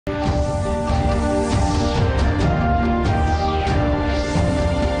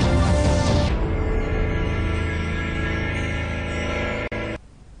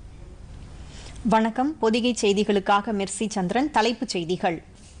வணக்கம். பொதிகை செய்திகளுக்காக மெர்சி சந்திரன். தலைப்புச் செய்திகள்.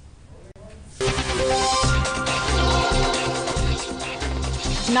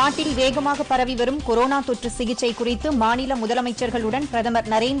 நாட்டில் வேகமாக பரவி வரும் கொரோனா தொற்று சிகிச்சை குறித்து மாநில முதலமைச்சர்களுடன்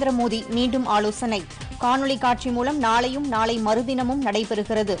பிரதமர் நரேந்திர மோடி மீண்டும் ஆலோசனை. காணொலி காட்சி மூலம் நாளையும் நாளை மறுதினமும்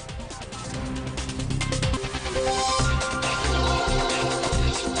நடைபெறுகிறது.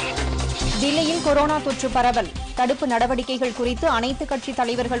 தில்லியில் கொரோனா தொற்று பரவல், தடுப்பு நடவடிக்கைகள் குறித்து அனைத்துக் கட்சித்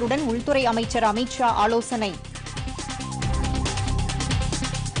தலைவர்களுடன் உள்துறை அமைச்சர் அமித் ஷா ஆலோசனை.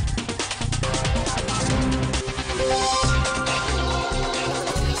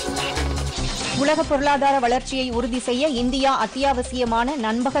 உலக பொருளாதார வளர்ச்சியை உறுதி செய்ய இந்தியா அத்தியாவசியமான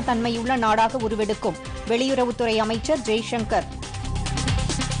நம்பகத்தன்மையுள்ள நாடாக உருவெடுக்கும் வெளியுறவுத்துறை அமைச்சர் ஜெய்சங்கர்.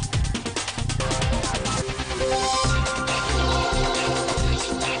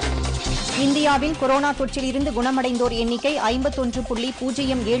 இந்தியாவில் கொரோனா தொற்றில் இருந்து குணமடைந்தோர் எண்ணிக்கை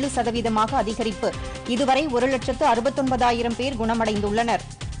 51.07% அதிகரிப்பு. இதுவரை 1,69,000 பேர் குணமடைந்துள்ளனர்.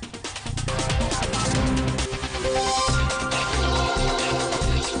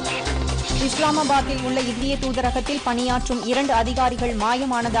 இஸ்லாமாபாத்தில் உள்ள இந்திய தூதரகத்தில் பணியாற்றும் 2 அதிகாரிகள்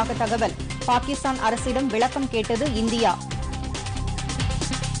மாயமானதாக தகவல். பாகிஸ்தான் அரசிடம் விளக்கம் கேட்டது இந்தியா.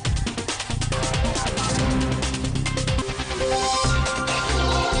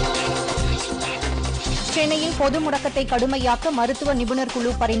 சென்னையில் பொது முடக்கத்தை கடுமையாக்க மருத்துவ நிபுணர் குழு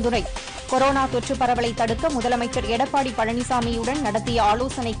பரிந்துரை. கொரோனா தொற்று பரவலை தடுக்க முதலமைச்சர் எடப்பாடி பழனிசாமியுடன் நடத்திய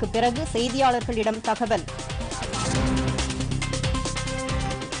ஆலோசனைக்கு பிறகு செய்தியாளர்களிடம் தகவல்.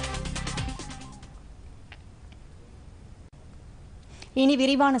 இனி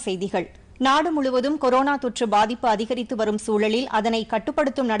விரிவான செய்திகள். நாடு முழுவதும் கொரோனா தொற்று பாதிப்பு அதிகரித்து வரும் சூழலில் அதனை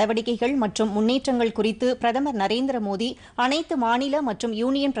கட்டுப்படுத்தும் நடவடிக்கைகள் மற்றும் முன்னேற்றங்கள் குறித்து பிரதமர் நரேந்திர மோடி அனைத்து மாநில மற்றும்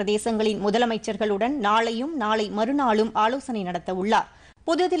யூனியன் பிரதேசங்களின் முதலமைச்சர்களுடன் நாளையும் நாளை மறுநாளும் ஆலோசனை நடத்தவுள்ளார்.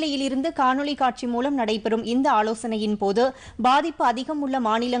 புதுதில்லியிலிருந்து காணொலி காட்சி மூலம் நடைபெறும் இந்த ஆலோசனையின் போது பாதிப்பு அதிகம் உள்ள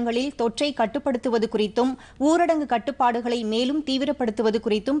மாநிலங்களில் தொற்றை கட்டுப்படுத்துவது குறித்தும் ஊரடங்கு கட்டுப்பாடுகளை மேலும் தீவிரப்படுத்துவது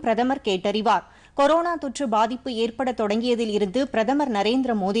குறித்தும் பிரதமர் கேட்டறிவார். கொரோனா தொற்று பாதிப்பு ஏற்பட தொடங்கியதில் இருந்து பிரதமர்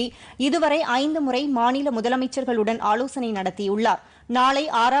நரேந்திர மோடி இதுவரை 5 முறை மாநில முதலமைச்சர்களுடன் ஆலோசனை நடத்தியுள்ளார். நாளை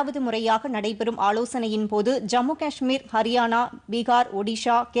 6வது முறையாக நடைபெறும் ஆலோசனையின் போது ஜம்மு காஷ்மீர், ஹரியானா, பீகார்,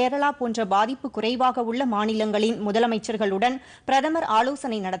 ஒடிஷா, கேரளா போன்ற பாதிப்பு குறைவாக உள்ள மாநிலங்களின் முதலமைச்சர்களுடன் பிரதமர்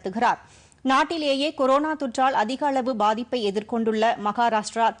ஆலோசனை நடத்துகிறார். நாட்டிலேயே கொரோனா தொற்றால் அதிக அளவு பாதிப்பை எதிர்கொண்டுள்ள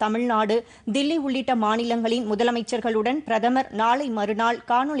மகாராஷ்டிரா, தமிழ்நாடு, தில்லி உள்ளிட்ட மாநிலங்களின் முதலமைச்சர்களுடன் பிரதமர் நாளை மறுநாள்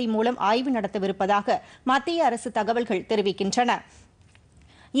காணொலி மூலம் ஆய்வு நடத்தவிருப்பதாக மத்திய அரசு தகவல்கள் தெரிவிக்கின்றன.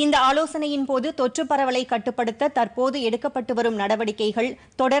 இந்த ஆலோசனையின் போது தொற்று பரவலை கட்டுப்படுத்த தற்போது எடுக்கப்பட்டு வரும் நடவடிக்கைகள்,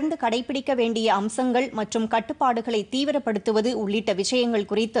 தொடர்ந்து கடைபிடிக்க வேண்டிய அம்சங்கள் மற்றும் கட்டுப்பாடுகளை தீவிரப்படுத்துவது உள்ளிட்ட விஷயங்கள்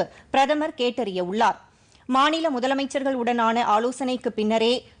குறித்து பிரதமர் கேட்டறியவுள்ளார். மாநில முதலமைச்சர்களுடனான ஆலோசனைக்கு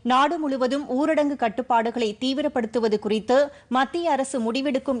பின்னரே நாடு முழுவதும் ஊரடங்கு கட்டுப்பாடுகளை தீவிரப்படுத்துவது குறித்து மத்திய அரசு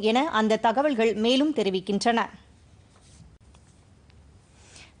முடிவெடுக்கும் என அந்த தகவல்கள் மேலும் தெரிவிக்கின்றன.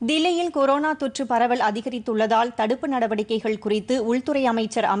 தில்லியில் கொரோனா தொற்று பரவல் அதிகரித்துள்ளதால் தடுப்பு நடவடிக்கைகள் குறித்து உள்துறை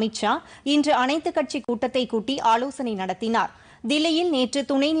அமைச்சர் அமித் ஷா இன்று அனைத்துக் கட்சி கூட்டத்தை கூட்டி ஆலோசனை நடத்தினார். தில்லியில் நேற்று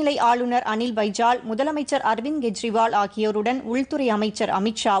துணைநிலை ஆளுநர் அனில் பைஜால், முதலமைச்சர் அரவிந்த் கெஜ்ரிவால் ஆகியோருடன் உள்துறை அமைச்சர்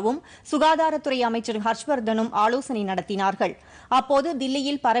அமித் ஷாவும் சுகாதாரத்துறை அமைச்சர் ஹர்ஷ்வர்தனும் ஆலோசனை நடத்தினார்கள். அப்போது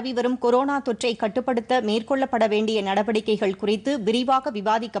தில்லியில் பரவி வரும் கொரோனா தொற்றை கட்டுப்படுத்த மேற்கொள்ளப்பட வேண்டிய நடவடிக்கைகள் குறித்து விரிவாக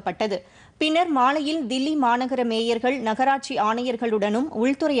விவாதிக்கப்பட்டது. பின்னர் மாலையில் தில்லி மாநகர மேயர்கள், நகராட்சி ஆணையர்களுடனும்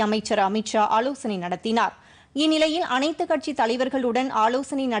உள்துறை அமைச்சர் அமித் ஷா ஆலோசனை நடத்தினார். இந்நிலையில் அனைத்துக் கட்சி தலைவர்களுடன்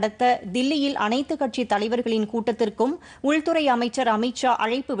ஆலோசனை நடத்த தில்லியில் அனைத்துக் கட்சி தலைவர்களின் கூட்டத்திற்கும் உள்துறை அமைச்சர் அமித் ஷா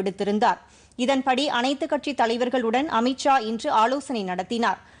அழைப்பு விடுத்திருந்தார். இதன்படி அனைத்துக் கட்சி தலைவர்களுடன் அமித் ஷா இன்று ஆலோசனை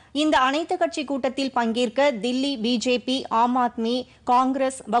நடத்தினார். இந்த அனைத்துக் கட்சி கூட்டத்தில் பங்கேற்க தில்லி பிஜேபி, ஆம் ஆத்மி,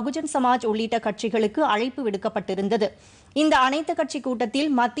 காங்கிரஸ், பகுஜன் சமாஜ் உள்ளிட்ட கட்சிகளுக்கு அழைப்பு விடுக்கப்பட்டிருந்தது. இந்த அனைத்துக் கட்சி கூட்டத்தில்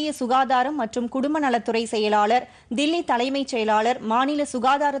மத்திய சுகாதாரம் மற்றும் குடும்ப நலத்துறை செயலாளர், தில்லி தலைமைச் செயலாளர், மாநில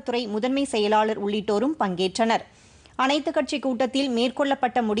சுகாதாரத்துறை முதன்மை செயலாளர் உள்ளிட்டோரும் பங்கேற்றனர். அனைத்துக் கட்சி கூட்டத்தில்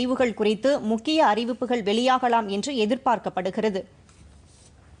மேற்கொள்ளப்பட்ட முடிவுகள் குறித்து முக்கிய அறிவிப்புகள் வெளியாகலாம் என்று எதிர்பார்க்கப்படுகிறது.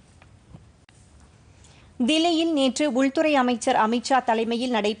 தில்லியில் நேற்று உள்துறை அமைச்சர் அமித் ஷா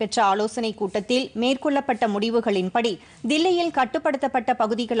தலைமையில் நடைபெற்ற ஆலோசனைக் கூட்டத்தில் மேற்கொள்ளப்பட்ட முடிவுகளின்படி தில்லியில் கட்டுப்படுத்தப்பட்ட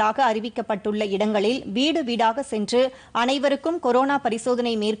பகுதிகளாக அறிவிக்கப்பட்டுள்ள இடங்களில் வீடு வீடாக சென்று அனைவருக்கும் கொரோனா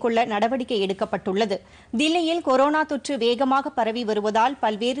பரிசோதனை மேற்கொள்ள நடவடிக்கை எடுக்கப்பட்டுள்ளது. தில்லியில் கொரோனா தொற்று வேகமாக பரவி வருவதால்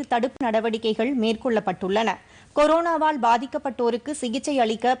பல்வேறு தடுப்பு நடவடிக்கைகள் மேற்கொள்ளப்பட்டுள்ளன. கொரோனாவால் பாதிக்கப்பட்டோருக்கு சிகிச்சை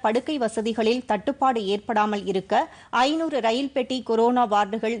அளிக்க படுக்கை வசதிகளில் தட்டுப்பாடு ஏற்படாமல் இருக்க 500 ரயில் பெட்டி கொரோனா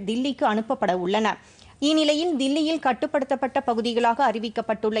வார்டுகள் தில்லிக்கு அனுப்பப்பட உள்ளன. இந்நிலையில் தில்லியில் கட்டுப்படுத்தப்பட்ட பகுதிகளாக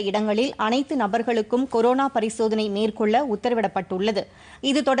அறிவிக்கப்பட்டுள்ள இடங்களில் அனைத்து நபர்களுக்கும் கொரோனா பரிசோதனை மேற்கொள்ள உத்தரவிடப்பட்டுள்ளது.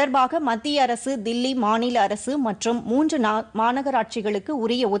 இது தொடர்பாக மத்திய அரசு, தில்லி மாநில அரசு மற்றும் 3 மாநகராட்சிகளுக்கு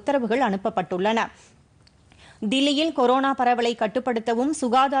உரிய உத்தரவுகள் அனுப்பப்பட்டுள்ளன. தில்லியில் கொரோனா பரவலை கட்டுப்படுத்தவும்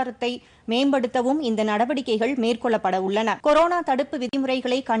சுகாதாரத்தை மேம்படுத்தவும் இந்த நடவடிக்கைகள் மேற்கொள்ளப்பட உள்ளன. கொரோனா தடுப்பு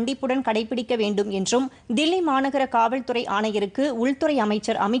விதிமுறைகளை கண்டிப்புடன் கடைபிடிக்க வேண்டும் என்றும் தில்லி மாநகர காவல்துறை ஆணையருக்கு உள்துறை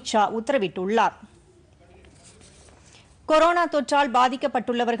அமைச்சர் அமித் ஷா உத்தரவிட்டுள்ளார். கொரோனா தொற்றால்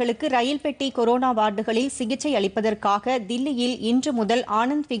பாதிக்கப்பட்டுள்ளவர்களுக்கு ரயில் பெட்டி கொரோனா வார்டுகளில் சிகிச்சை அளிப்பதற்காக தில்லியில் இன்று முதல்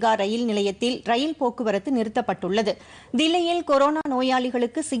ஆனந்த் விகார் ரயில் நிலையத்தில் ரயில் போக்குவரத்து நிறுத்தப்பட்டுள்ளது. தில்லியில் கொரோனா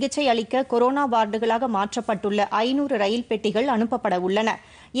நோயாளிகளுக்கு சிகிச்சை அளிக்க கொரோனா வார்டுகளாக மாற்றப்பட்டுள்ள 500 ரயில் பெட்டிகள் அனுப்பப்பட உள்ளன.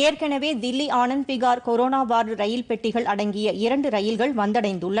 ஏற்கனவே தில்லி ஆனந்த் விகார் கொரோனா வார்டு ரயில் பெட்டிகள் அடங்கிய 2 ரயில்கள்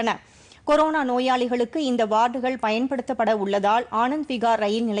வந்தடைந்துள்ளன. கொரோனா நோயாளிகளுக்கு இந்த வார்டுகள் பயன்படுத்தப்பட உள்ளதால் ஆனந்த் விகார்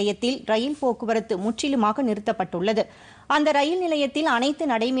ரயில் நிலையத்தில் ரயில் போக்குவரத்து முற்றிலுமாக நிறுத்தப்பட்டுள்ளது. அந்த ரயில் நிலையத்தில் அனைத்து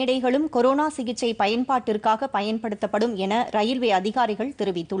நடைமேடைகளும் கொரோனா சிகிச்சை பயன்பாட்டிற்காக பயன்படுத்தப்படும் என ரயில்வே அதிகாரிகள்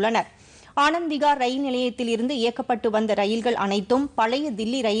தெரிவித்துள்ளனர். ஆனந்த் விகார் ரயில் நிலையத்தில் இருந்து இயக்கப்பட்டு வந்த ரயில்கள் அனைத்தும் பழைய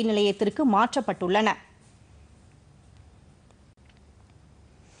தில்லி ரயில் நிலையத்திற்கு மாற்றப்பட்டுள்ளன.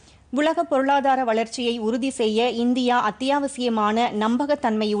 உலக பொருளாதார வளர்ச்சியை உறுதி செய்ய இந்தியா அத்தியாவசியமான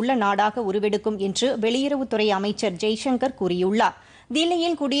நம்பகத்தன்மையுள்ள நாடாக உருவெடுக்கும் என்று வெளியுறவுத்துறை அமைச்சர் ஜெய்சங்கர் கூறியுள்ளார்.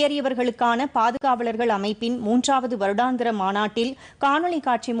 தில்லியில் குடியேறியவர்களுக்கான பாதுகாவலர்கள் அமைப்பின் 3வது வருடாந்திர மாநாட்டில் காணொலி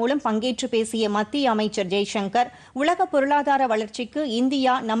காட்சி மூலம் பங்கேற்று பேசிய மத்திய அமைச்சர் ஜெய்சங்கர், உலக பொருளாதார வளர்ச்சிக்கு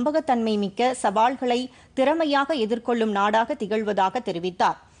இந்தியா நம்பகத்தன்மை மிக்க சவால்களை திறமையாக எதிர்கொள்ளும் நாடாக திகழ்வதாக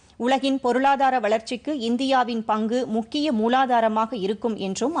தெரிவித்தார். உலகின் பொருளாதார வளர்ச்சிக்கு இந்தியாவின் பங்கு முக்கிய மூலாதாரமாக இருக்கும்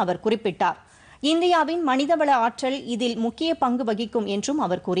என்றும் அவர் குறிப்பிட்டார். இந்தியாவின் மனிதவள ஆற்றல் இதில் முக்கிய பங்கு வகிக்கும் என்றும்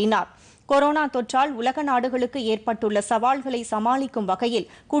அவர் கூறினார். கொரோனா தொற்றால் உலக நாடுகளுக்கு ஏற்பட்டுள்ள சவால்களை சமாளிக்கும் வகையில்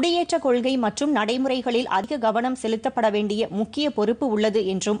குடியேற்ற கொள்கை மற்றும் நடைமுறைகளில் அதிக கவனம் செலுத்தப்பட வேண்டிய முக்கிய பொறுப்பு உள்ளது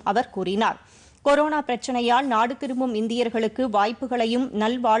என்றும் அவர் கூறினார். கொரோனா பிரச்சினையால் நாடு திரும்பும் இந்தியர்களுக்கு வாய்ப்புகளையும்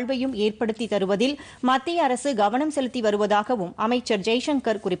நல்வாழ்வையும் ஏற்படுத்தி தருவதில் மத்திய அரசு கவனம் செலுத்தி வருவதாகவும் அமைச்சர்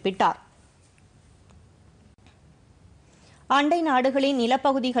ஜெய்சங்கர் குறிப்பிட்டார். அண்டை நாடுகளின்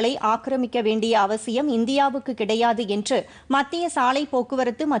நிலப்பகுதிகளை ஆக்கிரமிக்க வேண்டிய அவசியம் இந்தியாவுக்கு கிடையாது என்று மத்திய சாலை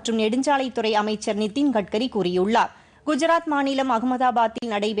போக்குவரத்து மற்றும் நெடுஞ்சாலைத்துறை அமைச்சர் நிதின் கட்கரி கூறியுள்ளார். குஜராத் மாநிலம்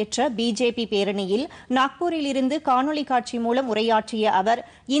அகமதாபாத்தில் நடைபெற்ற பிஜேபி பேரணியில் நாக்பூரில் இருந்து காணொலி காட்சி மூலம் உரையாற்றிய அவர்,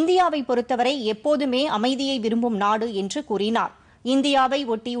 இந்தியாவை பொறுத்தவரை எப்போதுமே அமைதியை விரும்பும் நாடு என்று கூறினார். இந்தியாவை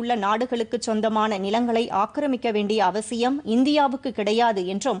ஒட்டியுள்ள நாடுகளுக்கு சொந்தமான நிலங்களை ஆக்கிரமிக்க வேண்டிய அவசியம் இந்தியாவுக்கு கிடையாது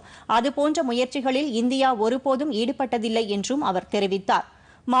என்றும் அதுபோன்ற முயற்சிகளில் இந்தியா ஒருபோதும் ஈடுபட்டதில்லை என்றும் அவர் தெரிவித்தார்.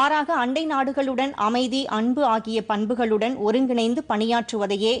 மாறாக அண்டை நாடுகளுடன் அமைதி, அன்பு ஆகிய பண்புகளுடன் ஒருங்கிணைந்து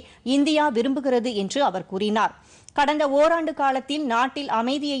பணியாற்றுவதையே இந்தியா விரும்புகிறது என்று அவர் கூறினார். கடந்த ஓராண்டு காலத்தில் நாட்டில்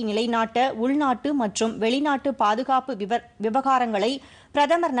அமைதியை நிலைநாட்ட உள்நாட்டு மற்றும் வெளிநாட்டு பாதுகாப்பு விவகாரங்களை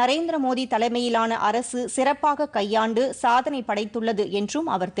பிரதமர் நரேந்திர மோடி தலைமையிலான அரசு சிறப்பாக கையாண்டு சாதனை படைத்துள்ளது என்றும்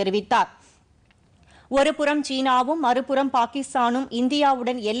அவர் தெரிவித்தார். ஒருபுறம் சீனாவும் மறுபுறம் பாகிஸ்தானும்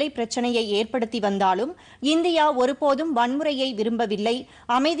இந்தியாவுடன் எல்லை பிரச்சினையை ஏற்படுத்தி வந்தாலும் இந்தியா ஒருபோதும் வன்முறையை விரும்பவில்லை,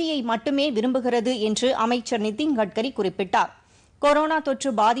 அமைதியை மட்டுமே விரும்புகிறது என்று அமைச்சர் நிதின் கட்கரி குறிப்பிட்டார். கொரோனா தொற்று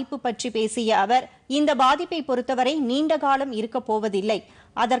பாதிப்பு பற்றி பேசிய அவர், இந்த பாதிப்பை பொறுத்தவரை நீண்ட காலம் இருக்கப் போவதில்லை.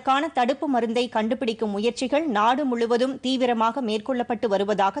 அதற்கான தடுப்பு மருந்தை கண்டுபிடிக்கும் முயற்சிகள் நாடு முழுவதும் தீவிரமாக மேற்கொள்ளப்பட்டு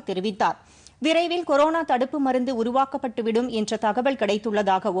வருவதாக தெரிவித்தார். விரைவில் கொரோனா தடுப்பு மருந்து உருவாக்கப்பட்டுவிடும் என்ற தகவல்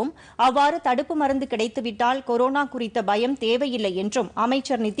கிடைத்துள்ளதாகவும், அவ்வாறு தடுப்பு மருந்து கிடைத்துவிட்டால் கொரோனா குறித்த பயம் தேவையில்லை என்றும்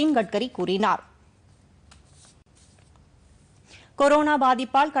அமைச்சர் நிதின் கட்கரி கூறினார். கொரோனா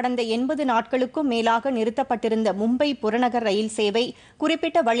பாதிப்பால் கடந்த 80 நாட்களுக்கும் மேலாக நிறுத்தப்பட்டிருந்த மும்பை புறநகர் ரயில் சேவை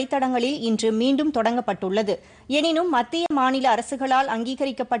குறிப்பிட்ட வழித்தடங்களில் இன்று மீண்டும் தொடங்கப்பட்டுள்ளது. எனினும் மத்திய மாநில அரசுகளால்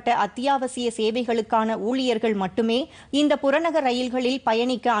அங்கீகரிக்கப்பட்ட அத்தியாவசிய சேவைகளுக்கான ஊழியர்கள் மட்டுமே இந்த புறநகர் ரயில்களில்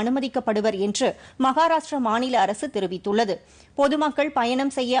பயணிக்க அனுமதிக்கப்படுவர் என்று மகாராஷ்டிரா மாநில அரசு தெரிவித்துள்ளது. பொதுமக்கள்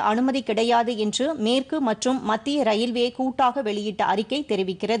பயணம் செய்ய அனுமதி கிடையாது என்று மேற்கு மற்றும் மத்திய ரயில்வே கூட்டாக வெளியிட்ட அறிக்கை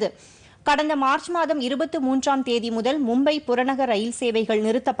தெரிவிக்கிறது. கடந்த மார்ச் மாதம் 23ஆம் தேதி முதல் மும்பை புறநகர் ரயில் சேவைகள்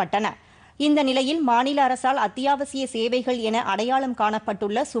நிறுத்தப்பட்டன. இந்த நிலையில் மாநில அரசால் அத்தியாவசிய சேவைகள் என அடையாளம்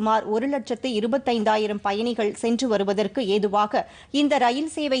காணப்பட்டுள்ள சுமார் 1,25,000 பயணிகள் சென்று வருவதற்கு ஏதுவாக இந்த ரயில்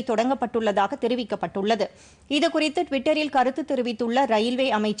சேவை தொடங்கப்பட்டுள்ளதாக தெரிவிக்கப்பட்டுள்ளது. இதுகுறித்து டுவிட்டரில் கருத்து தெரிவித்துள்ள ரயில்வே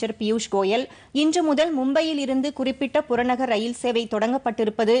அமைச்சர் பியூஷ் கோயல், இன்று முதல் மும்பையில் இருந்து குறிப்பிட்ட புறநகர் ரயில் சேவை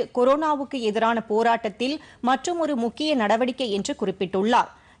தொடங்கப்பட்டிருப்பது கொரோனாவுக்கு எதிரான போராட்டத்தில் மற்றுமொரு முக்கிய நடவடிக்கை என்று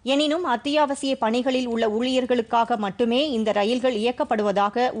குறிப்பிட்டுள்ளார். எனினும் அத்தியாவசிய பணிகளில் உள்ள ஊழியர்களுக்காக மட்டுமே இந்த ரயில்கள்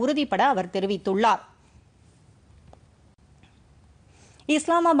இயக்கப்படுவதாக உறுதிபட அவர் தெரிவித்துள்ளார்.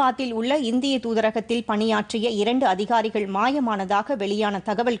 இஸ்லாமாபாத்தில் உள்ள இந்திய தூதரகத்தில் பணியாற்றிய 2 அதிகாரிகள் மாயமானதாக வெளியான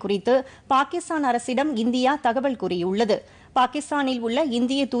தகவல் குறித்து பாகிஸ்தான் அரசிடம் இந்தியா தகவல் கூறியுள்ளது. பாகிஸ்தானில் உள்ள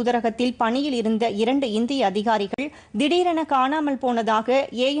இந்திய தூதரகத்தில் பணியில் இருந்த 2 இந்திய அதிகாரிகள் திடீரென காணாமல் போனதாக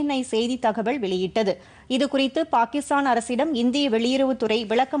ANI செய்தி தகவல் வெளியிட்டது. இதுகுறித்து பாகிஸ்தான் அரசிடம் இந்திய வெளியுறவுத்துறை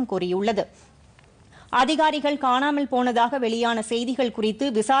விளக்கம் கோரியுள்ளது. அதிகாரிகள் காணாமல் போனதாக வெளியான செய்திகள் குறித்து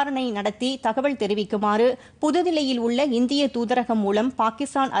விசாரணை நடத்தி தகவல் தெரிவிக்குமாறு புதுதில்லியில் உள்ள இந்திய தூதரகம் மூலம்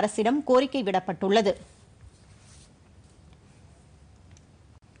பாகிஸ்தான் அரசிடம் கோரிக்கை விடப்பட்டுள்ளது.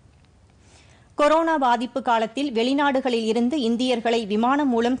 கொரோனா பாதிப்பு காலத்தில் வெளிநாடுகளில் இருந்து இந்தியர்களை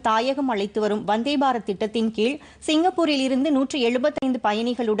விமானம் மூலம் தாயகம் அழைத்து வரும் வந்தே பாரத் திட்டத்தின் கீழ் சிங்கப்பூரில் இருந்து 175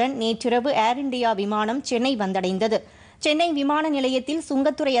 பயணிகளுடன் நேற்றிரவு ஏர் இண்டியா விமானம் சென்னை வந்தடைந்தது. சென்னை விமான நிலையத்தில்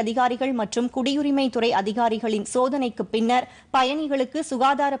சுங்கத்துறை அதிகாரிகள் மற்றும் குடியுரிமைத்துறை அதிகாரிகளின் சோதனைக்கு பின்னர் பயணிகளுக்கு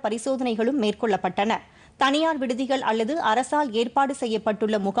சுகாதார பரிசோதனைகளும் மேற்கொள்ளப்பட்டன. தனியார் விடுதிகள் அல்லது அரசால் ஏற்பாடு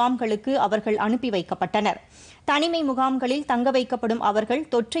செய்யப்பட்டுள்ள முகாம்களுக்கு அவர்கள் அனுப்பி வைக்கப்பட்டனர். தனிமை முகாம்களில் தங்க வைக்கப்படும் அவர்கள்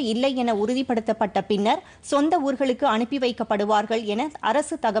தொற்று இல்லை என உறுதிப்படுத்தப்பட்ட பின்னர் சொந்த ஊர்களுக்கு அனுப்பி வைக்கப்படுவார்கள் என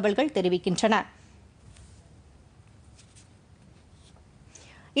அரசு தகவல்கள் தெரிவிக்கின்றன.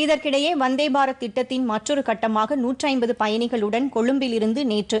 இதற்கிடையே வந்தே பாரத் திட்டத்தின் மற்றொரு கட்டமாக 150 பயணிகளுடன் கொழும்பில் இருந்து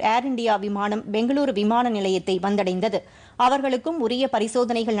நேற்று ஏர் இண்டியா விமானம் பெங்களூரு விமான நிலையத்தை வந்தடைந்தது. அவர்களுக்கும் உரிய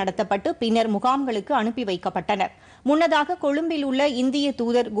பரிசோதனைகள் நடத்தப்பட்டு பின்னர் முகாம்களுக்கு அனுப்பி வைக்கப்பட்டனர். முன்னதாக கொழும்பில் உள்ள இந்திய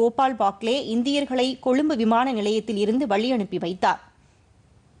தூதர் கோபால் பாக்லே இந்தியர்களை கொழும்பு விமான நிலையத்தில் இருந்து வழி அனுப்பி வைத்தார்.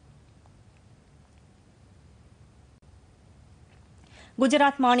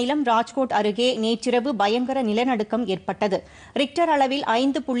 குஜராத் மாநிலம் ராஜ்கோட் அருகே நேற்றிரவு பயங்கர நிலநடுக்கம் ஏற்பட்டது. ரிக்டர் அளவில்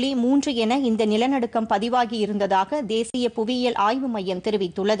 5.3 என இந்த நிலநடுக்கம் பதிவாகியிருந்ததாக தேசிய புவியியல் ஆய்வு மையம்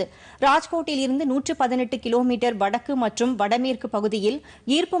தெரிவித்துள்ளது. ராஜ்கோட்டில் இருந்து 118 கிலோமீட்டர் வடக்கு மற்றும் வடமேற்கு பகுதியில்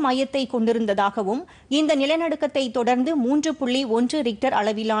ஈர்ப்பு மையத்தை கொண்டிருந்ததாகவும் இந்த நிலநடுக்கத்தை தொடர்ந்து 3.1 ரிக்டர்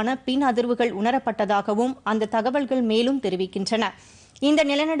அளவிலான பின் அதிர்வுகள் உணரப்பட்டதாகவும் அந்த தகவல்கள் மேலும் தெரிவிக்கின்றன. இந்த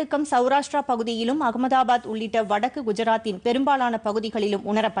நிலநடுக்கம் சௌராஷ்டிரா பகுதியிலும் அகமதாபாத் உள்ளிட்ட வடக்கு குஜராத்தின் பெரும்பாலான பகுதிகளிலும்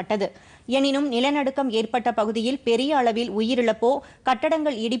உணரப்பட்டது. எனினும் நிலநடுக்கம் ஏற்பட்ட பகுதியில் பெரிய அளவில் உயிரிழப்போ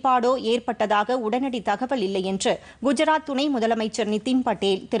கட்டடங்கள் இடிபாடோ ஏற்பட்டதாக உடனடி தகவல் இல்லை என்று குஜராத் துணை முதலமைச்சர் நிதின்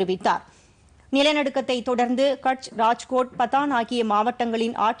பட்டேல் தெரிவித்தார். நிலநடுக்கத்தை தொடர்ந்து கட்ச், ராஜ்கோட், பதான் ஆகிய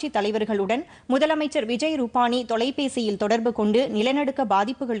மாவட்டங்களின் ஆட்சித் தலைவர்களுடன் முதலமைச்சர் விஜய் ரூபானி தொலைபேசியில் தொடர்பு கொண்டு நிலநடுக்க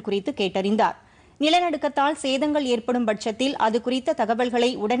பாதிப்புகள் குறித்து கேட்டறிந்தார். நிலநடுக்கத்தால் சேதங்கள் ஏற்படும் பட்சத்தில் அது குறித்த தகவல்களை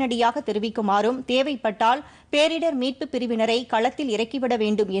உடனடியாக தெரிவிக்குமாறும் தேவைப்பட்டால் பேரிடர் மீட்பு பிரிவினரை களத்தில் இறக்கிவிட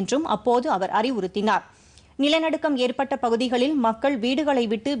வேண்டும் என்றும் அப்போது அவர் அறிவுறுத்தினார். நிலநடுக்கம் ஏற்பட்ட பகுதிகளில் மக்கள் வீடுகளை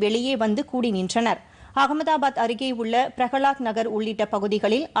விட்டு வெளியே வந்து கூடி நின்றனர். அகமதாபாத் அருகே உள்ள பிரகலாத் நகர் உள்ளிட்ட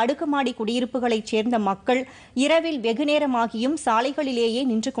பகுதிகளில் அடுக்குமாடி குடியிருப்புகளைச் சேர்ந்த மக்கள் இரவில் வெகுநேரமாகியும் சாலைகளிலேயே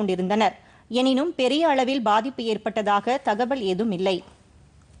நின்று கொண்டிருந்தனர். எனினும் பெரிய அளவில் பாதிப்பு ஏற்பட்டதாக தகவல் ஏதும் இல்லை.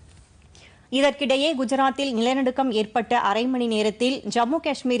 இதற்கிடையே குஜராத்தில் நிலநடுக்கம் ஏற்பட்ட அரை மணி நேரத்தில் ஜம்மு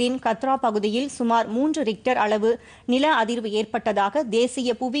காஷ்மீரின் கத்ரா பகுதியில் சுமார் 3 ரிக்டர் அளவு நில அதிர்வு ஏற்பட்டதாக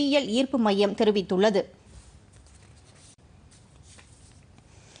தேசிய புவியியல் ஈர்ப்பு மையம் தெரிவித்துள்ளது.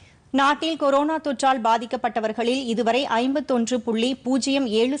 நாட்டில் கொரோனா தொற்றால் பாதிக்கப்பட்டவர்களில் இதுவரை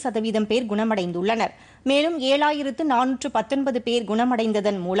 51.07% பேர் குணமடைந்துள்ளனர். மேலும் 7,419 பேர்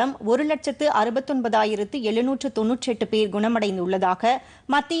குணமடைந்ததன் மூலம் 1,69,798 பேர் குணமடைந்துள்ளதாக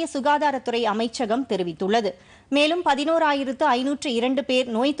மத்திய சுகாதாரத்துறை அமைச்சகம் தெரிவித்துள்ளது. மேலும் 11,502 பேர்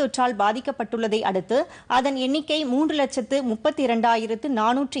நோய் தொற்றால் பாதிக்கப்பட்டுள்ளதை அடுத்து அதன் எண்ணிக்கை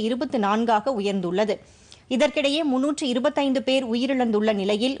 3,32,424 உயர்ந்துள்ளது. இதற்கிடையே 325 பேர் உயிரிழந்துள்ள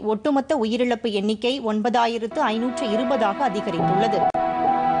நிலையில் ஒட்டுமொத்த உயிரிழப்பு எண்ணிக்கை 9,520 அதிகரித்துள்ளது.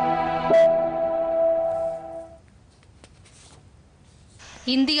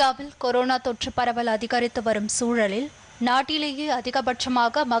 இந்தியாவில் கொரோனா தொற்று பரவல் அதிகரித்து வரும் சூழலில் நாட்டிலேயே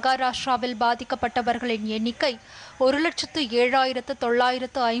அதிகபட்சமாக மகாராஷ்டிராவில் பாதிக்கப்பட்டவர்களின் எண்ணிக்கை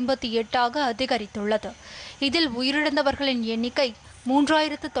 1,07,958 அதிகரித்துள்ளது. இதில் உயிரிழந்தவர்களின் எண்ணிக்கை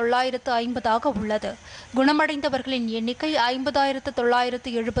 3,950 உள்ளது. குணமடைந்தவர்களின் எண்ணிக்கை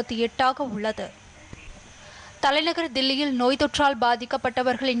 50,978 உள்ளது. தலைநகர் தில்லியில் நோய் தொற்றால்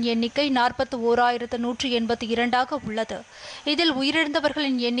பாதிக்கப்பட்டவர்களின் எண்ணிக்கை 41,182 உள்ளது. இதில்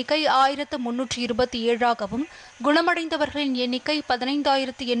உயிரிழந்தவர்களின் எண்ணிக்கை 1,327 குணமடைந்தவர்களின் எண்ணிக்கை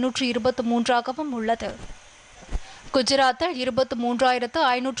 15,823 உள்ளது. குஜராத்தில்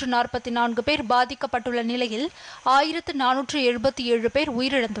 23,544 பேர் பாதிக்கப்பட்டுள்ள நிலையில் 1,477 பேர்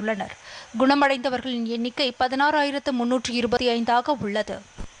உயிரிழந்துள்ளனர். குணமடைந்தவர்களின் எண்ணிக்கை 16,325 உள்ளது.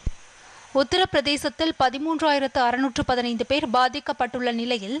 உத்தரப்பிரதேசத்தில் 13,615 பேர் பாதிக்கப்பட்டுள்ள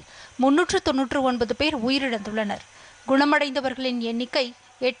நிலையில் 399 பேர் உயிரிழந்துள்ளனர். குணமடைந்தவர்களின் எண்ணிக்கை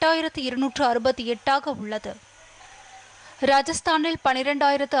 8,268 உள்ளது. ராஜஸ்தானில்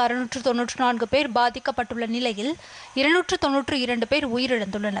 12,694 பேர் பாதிக்கப்பட்டுள்ள நிலையில் 292 பேர்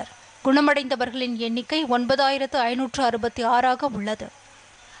உயிரிழந்துள்ளனர். குணமடைந்தவர்களின் எண்ணிக்கை 9,566 உள்ளது.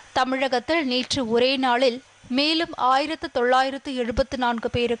 தமிழகத்தில் நேற்று ஒரே நாளில் மேலும்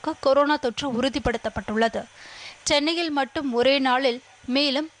 1,974 பேருக்கு கொரோனா தொற்று உறுதிப்படுத்தப்பட்டுள்ளது. சென்னையில் மட்டும் ஒரே நாளில்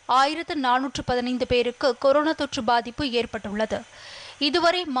மேலும் 1,415 பேருக்கு கொரோனா தொற்று பாதிப்பு ஏற்பட்டுள்ளது.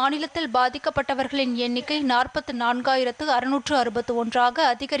 இதுவரை மாநிலத்தில் பாதிக்கப்பட்டவர்களின் எண்ணிக்கை 44,661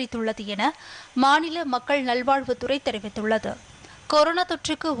 அதிகரித்துள்ளது என மாநில மக்கள் நல்வாழ்வுத்துறை தெரிவித்துள்ளது. கொரோனா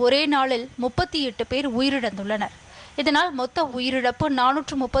தொற்றுக்கு ஒரே நாளில் 38 பேர் உயிரிழந்துள்ளனர். இதனால் மொத்த உயிரிழப்பு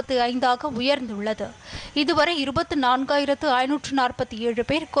 435 உயர்ந்துள்ளது. இதுவரை 24,547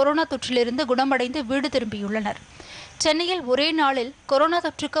 பேர் கொரோனா தொற்றிலிருந்து குணமடைந்து வீடு திரும்பியுள்ளனர். சென்னையில் ஒரே நாளில் கொரோனா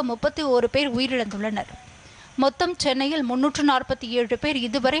தொற்றுக்கு 31 பேர் உயிரிழந்துள்ளனர். மொத்தம் சென்னையில் 347 பேர்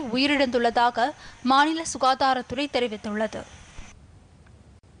இதுவரை உயிரிழந்துள்ளதாக மாநில சுகாதாரத்துறை தெரிவித்துள்ளது.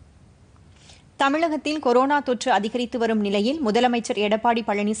 தமிழகத்தில் கொரோனா தொற்று அதிகரித்து வரும் நிலையில் முதலமைச்சர் எடப்பாடி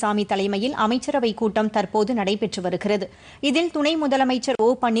பழனிசாமி தலைமையில் அமைச்சரவைக் கூட்டம் தற்போது நடைபெற்று வருகிறது. இதில் துணை முதலமைச்சர் ஓ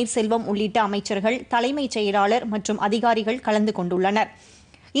பன்னீர்செல்வம் உள்ளிட்ட அமைச்சர்கள், தலைமைச் செயலாளர் மற்றும் அதிகாரிகள் கலந்து கொண்டுள்ளனர்.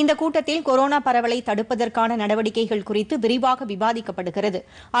 இந்த கூட்டத்தில் கொரோனா பரவலை தடுப்பதற்கான நடவடிக்கைகள் குறித்து விரிவாக விவாதிக்கப்படுகிறது.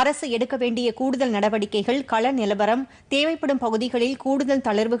 அரசு எடுக்க வேண்டிய கூடுதல் நடவடிக்கைகள், கள நிலவரம், தேவைப்படும் பகுதிகளில் கூடுதல்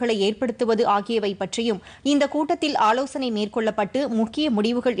தளர்வுகளை ஏற்படுத்துவது ஆகியவை பற்றியும் இந்த கூட்டத்தில் ஆலோசனை மேற்கொள்ளப்பட்டு முக்கிய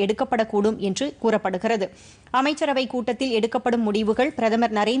முடிவுகள் எடுக்கப்படக்கூடும் என்று கூறப்படுகிறது. அமைச்சரவைக் கூட்டத்தில் எடுக்கப்படும் முடிவுகள்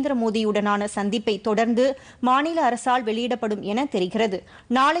பிரதமர் நரேந்திர மோடியுடனான சந்திப்பை தொடர்ந்து மாநில அரசால் வெளியிடப்படும் என தெரிகிறது.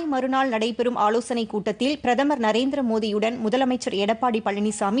 நாளை மறுநாள் நடைபெறும் ஆலோசனைக் கூட்டத்தில் பிரதமர் நரேந்திர மோடியுடன் முதலமைச்சர் எடப்பாடி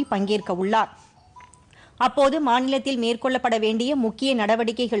பழனிசாமி பங்கேற்க உள்ளார். அப்போது மாநிலத்தில் மேற்கொள்ளப்பட வேண்டிய முக்கிய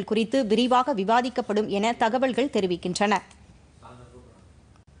நடவடிக்கைகள் குறித்து விரிவாக விவாதிக்கப்படும் என தகவல்கள் தெரிவிக்கின்றன.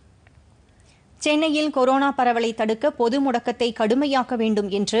 சென்னையில் கொரோனா பரவலை தடுக்க பொது முடக்கத்தை கடுமையாக்க வேண்டும்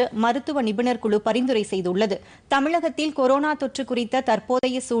என்று மருத்துவ நிபுணர் குழு பரிந்துரை செய்துள்ளது. தமிழகத்தில் கொரோனா தொற்று குறித்த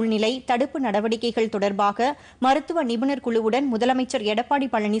தற்போதைய சூழ்நிலை, தடுப்பு நடவடிக்கைகள் தொடர்பாக மருத்துவ நிபுணர் குழுவுடன் முதலமைச்சர் எடப்பாடி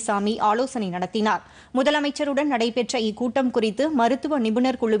பழனிசாமி ஆலோசனை நடத்தினார். முதலமைச்சருடன் நடைபெற்ற இக்கூட்டம் குறித்து மருத்துவ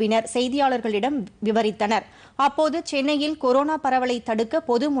நிபுணர் குழுவினர் செய்தியாளர்களிடம் விவரித்தனர். அப்போது சென்னையில் கொரோனா பரவலை தடுக்க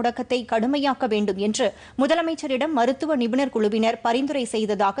பொது முடக்கத்தை கடுமையாக்க வேண்டும் என்று முதலமைச்சரிடம் மருத்துவ நிபுணர் குழுவினர் பரிந்துரை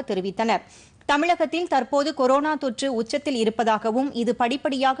செய்ததாக தெரிவித்தனர். தமிழகத்தில் தற்போது கொரோனா தொற்று உச்சத்தில் இருப்பதாகவும் இது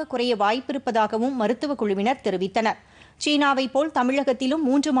படிப்படியாக குறைய வாய்ப்பிருப்பதாகவும் மருத்துவக் குழுவினர் தெரிவித்தனர். சீனாவை போல் தமிழகத்திலும்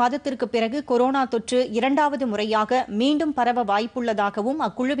 3 மாதத்திற்கு பிறகு கொரோனா தொற்று இரண்டாவது முறையாக மீண்டும் பரவ வாய்ப்புள்ளதாகவும்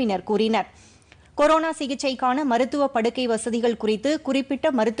அக்குழுவினர் கூறினர். கொரோனா சிகிச்சைக்கான மருத்துவ படுக்கை வசதிகள் குறித்து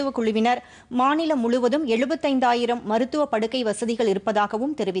குறிப்பிட்ட மருத்துவக் குழுவினர் மாநிலம் முழுவதும் 75,000 மருத்துவ படுக்கை வசதிகள்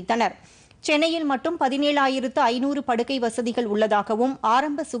இருப்பதாகவும் தெரிவித்தனர். சென்னையில் மட்டும் 17,500 படுக்கை வசதிகள் உள்ளதாகவும்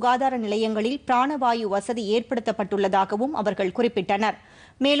ஆரம்ப சுகாதார நிலையங்களில் பிராணவாயு வசதி ஏற்படுத்தப்பட்டுள்ளதாகவும் அவர்கள் குறிப்பிட்டனர்.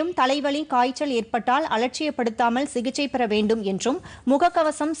 மேலும் தலைவலி, காய்ச்சல் ஏற்பட்டால் அலட்சியப்படுத்தாமல் சிகிச்சை பெற வேண்டும் என்றும்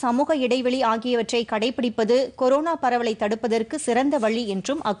முகக்கவசம், சமூக இடைவெளி ஆகியவற்றை கடைபிடிப்பது கொரோனா பரவலை தடுப்பதற்கு சிறந்த வழி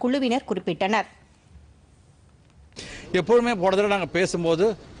என்றும் அக்குழுவினர் குறிப்பிட்டனர். எப்பொழுதுமே போன தடவை நாங்கள் பேசும்போது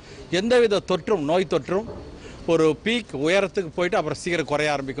எந்தவித தொற்றும், நோய் தொற்றும் ஒரு பீக் உயரத்துக்கு போயிட்டு அப்புறம் சீக்கிரம் குறைய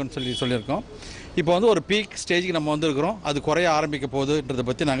ஆரம்பிக்கும்னு சொல்லியிருக்கோம். இப்போ ஒரு பீக் ஸ்டேஜுக்கு நம்ம வந்திருக்கிறோம். அது குறைய ஆரம்பிக்க போகுதுன்றதை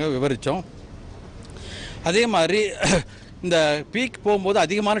பற்றி நாங்கள் விவரித்தோம். அதே மாதிரி இந்த பீக் போகும்போது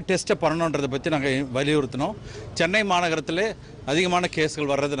அதிகமான டெஸ்ட்டை பண்ணணுன்றதை பற்றி நாங்கள் வலியுறுத்தினோம். சென்னை மாநகரத்தில் அதிகமான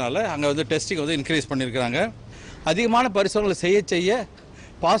கேஸ்கள் வர்றதுனால அங்கே டெஸ்டிங் இன்க்ரீஸ் பண்ணியிருக்கிறாங்க. அதிகமான பரிசோதனை செய்ய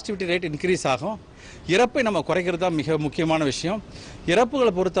பாசிட்டிவிட்டி ரேட் இன்க்ரீஸ் ஆகும். இறப்பை நம்ம குறைக்கிறது தான் மிக முக்கியமான விஷயம்.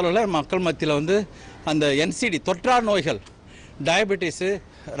 இறப்புகளை பொறுத்தளவில் மக்கள் மத்தியில் அந்த என்சிடி தொற்றா நோய்கள், டயபெட்டிஸு,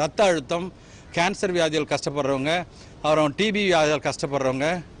 ரத்த அழுத்தம், கேன்சர் வியாதிகள் கஷ்டப்படுறவங்க, அப்புறம் டிபி வியாதிகள் கஷ்டப்படுறவங்க,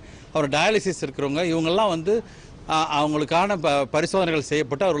 அப்புறம் டயாலிசிஸ் இருக்கிறவங்க, இவங்கெல்லாம் அவங்களுக்கான பரிசோதனைகள்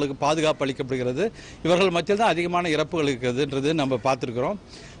செய்யப்பட்டு அவர்களுக்கு பாதுகாப்பு அளிக்கப்படுகிறது. இவர்கள் மத்தியில் தான் அதிகமான இறப்புகள் இருக்கிறதுன்றது நம்ம பார்த்துருக்குறோம்.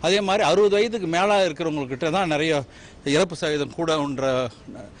 அதே மாதிரி 60 வயதுக்கு மேலே இருக்கிறவங்கக்கிட்ட தான் நிறைய இறப்பு சதவீதம் கூடன்ற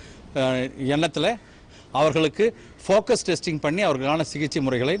எண்ணத்தில் அவர்களுக்கு ஃபோக்கஸ் டெஸ்டிங் பண்ணி அவர்களுக்கான சிகிச்சை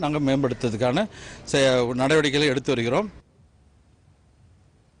முறைகளை நாங்கள் மேம்படுத்துறதுக்கான நடவடிக்கைகளை எடுத்து வருகிறோம்.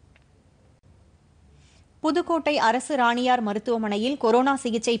 புதுக்கோட்டை அரசு ராணியார் மருத்துவமனையில் கொரோனா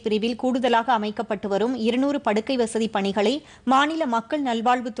சிகிச்சை பிரிவில் கூடுதலாக அமைக்கப்பட்டு வரும் 200 படுக்கை வசதி பணிகளை மாநில மக்கள்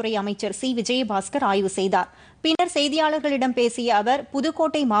நல்வாழ்வுத்துறை அமைச்சர் சி. விஜயபாஸ்கர் ஆய்வு செய்தார். பின்னர் செய்தியாளர்களிடம் பேசிய அவர்,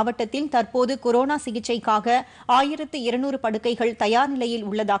 புதுக்கோட்டை மாவட்டத்தில் தற்போது கொரோனா சிகிச்சைக்காக 1200 படுக்கைகள் தயார் நிலையில்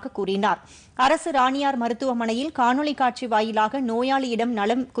உள்ளதாக கூறினார். அரசு ராணியார் மருத்துவமனையில் காணொலி காட்சி வாயிலாக நோயாளியிடம்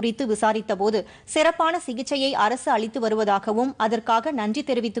நலம் குறித்து விசாரித்தபோது சிறப்பான சிகிச்சையை அரசு அளித்து வருவதாகவும் அதற்காக நன்றி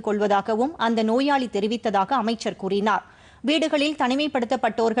தெரிவித்துக் கொள்வதாகவும் அந்த நோயாளி தெரிவித்ததாக அமைச்சர் கூறினார். வீடுகளில்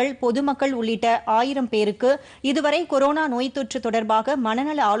தனிமைப்படுத்தப்பட்டோர்கள், பொதுமக்கள் உள்ளிட்ட 1000 பேருக்கு இதுவரை கொரோனா நோய் தொற்று தொடர்பாக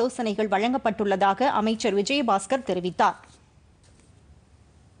மனநல ஆலோசனைகள் வழங்கப்பட்டுள்ளதாக அமைச்சர் விஜயபாஸ்கர் தெரிவித்தார்.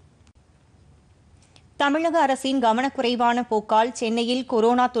 தமிழக அரசின் கவனக்குறைவான போக்கால் சென்னையில்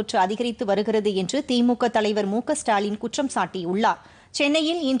கொரோனா தொற்று அதிகரித்து வருகிறது என்று திமுக தலைவர் மு.க.ஸ்டாலின் குற்றம் சாட்டியுள்ளார்.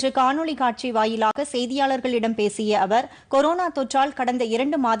 சென்னையில் இன்று காணொலி காட்சி வாயிலாக செய்தியாளர்களிடம் பேசிய அவர், கொரோனா தொற்றால் கடந்த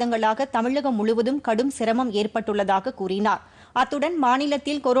 2 மாதங்களாக தமிழகம் முழுவதும் கடும் சிரமம் ஏற்பட்டுள்ளதாக கூறினார். அத்துடன்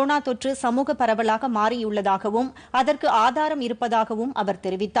மாநிலத்தில் கொரோனா தொற்று சமூக பரவலாக மாறியுள்ளதாகவும் அதற்கு ஆதாரம் இருப்பதாகவும் அவர்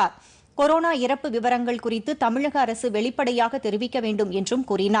தெரிவித்தார். கொரோனா இறப்பு விவரங்கள் குறித்து தமிழக அரசு வெளிப்படையாக தெரிவிக்க வேண்டும் என்றும்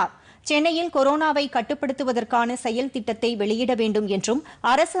கூறினார். சென்னையில் கொரோனாவை கட்டுப்படுத்துவதற்கான செயல் திட்டத்தை வெளியிட வேண்டும் என்றும்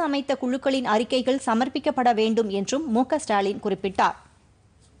அரசு அமைத்த குழுக்களின் அறிக்கைகள் சமர்ப்பிக்கப்பட வேண்டும் என்றும் மு.க.ஸ்டாலின் குறிப்பிட்டார்.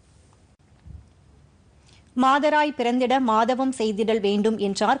 மாதராய் பிறந்திட மாதவம் செய்திடல் வேண்டும்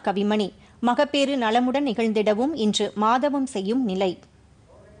என்றார் கவிமணி. மகப்பேறு நலமுடன் நிகழ்ந்திடவும் இன்று மாதவம் செய்யும் நிலை.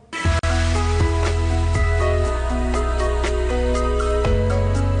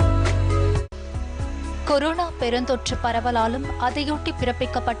 கொரோனா பெருந்தொற்று பரவலாலும் அதையொட்டி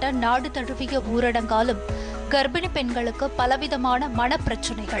பிறப்பிக்கப்பட்ட நாடு தழுவிய ஊரடங்காலும் கர்ப்பிணி பெண்களுக்கு பலவிதமான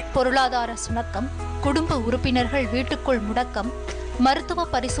மனப்பிரச்சினைகள், பொருளாதார சுணக்கம், குடும்ப உறுப்பினர்கள் வீட்டுக்குள் முடக்கம், மருத்துவ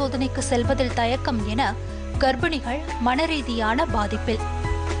பரிசோதனைக்கு செல்வதில் தயக்கம் என கர்ப்பிணிகள் மனரீதியான பாதிப்பில்.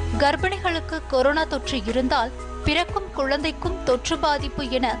 கர்ப்பிணிகளுக்கு கொரோனா தொற்று இருந்தால் பிறக்கும் குழந்தைக்கும் தொற்று பாதிப்பு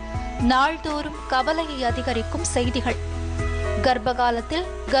என நாள்தோறும் கவலையை அதிகரிக்கும் செய்திகள். கர்ப்பகாலத்தில்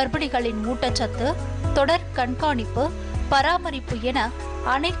கர்ப்பிணிகளின் ஊட்டச்சத்து, தொடர் கண்காணிப்பு, பராமரிப்பு என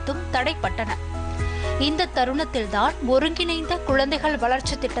அனைத்தும் தடைப்பட்டன. இந்த தருணத்தில்தான் ஒருங்கிணைந்த குழந்தைகள்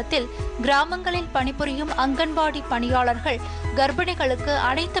வளர்ச்சி திட்டத்தில் கிராமங்களில் பணிபுரியும் அங்கன்வாடி பணியாளர்கள் கர்ப்பிணிகளுக்கு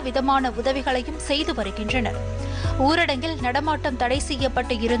அனைத்து விதமான உதவிகளையும் செய்து வருகின்றனர். ஊரடங்கில் நடமாட்டம் தடை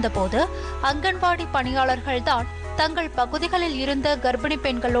செய்யப்பட்டு இருந்தபோது அங்கன்வாடி பணியாளர்கள்தான் தங்கள் பகுதிகளில் இருந்த கர்ப்பிணி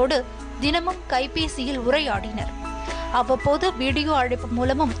பெண்களோடு தினமும் கைபேசியில் உரையாடினர். அவ்வப்போது வீடியோ அழைப்பு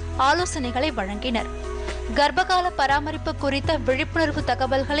மூலமும் ஆலோசனைகளை வழங்கினர். கர்ப்பகால பராமரிப்பு குறித்த விழிப்புணர்வு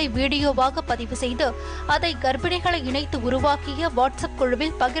தகவல்களை வீடியோவாக பதிவு செய்து அதை கர்ப்பிணிகளை இணைத்து உருவாக்கிய வாட்ஸ்அப்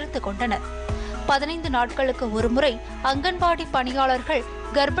குழுவில் பகிர்ந்து கொண்டனர். 15 நாட்களுக்கு ஒருமுறை அங்கன்வாடி பணியாளர்கள்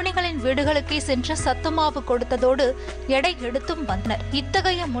கர்ப்பிணிகளின் வீடுகளுக்கே சென்று சத்துமாவு கொடுத்ததோடு எடை எடுத்தும் வந்தனர்.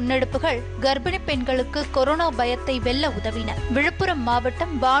 இத்தகைய முன்னெடுப்புகள் கர்ப்பிணி பெண்களுக்கு கொரோனா பயத்தை வெல்ல உதவின. விழுப்புரம்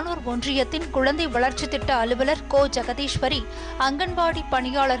மாவட்டம் வானூர் ஒன்றியத்தின் குழந்தை வளர்ச்சி திட்ட அலுவலர் கோ ஜெகதீஸ்வரி அங்கன்வாடி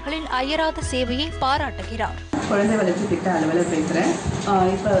பணியாளர்களின் அயராத சேவையை பாராட்டுகிறார். குழந்தை வளர்ச்சி திட்ட அலுவலர் பேசுகிறேன்.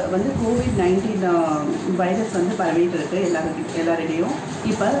 இப்போ COVID-19 வைரஸ் பரவிட்டு இருக்கு எல்லாரிடையும்.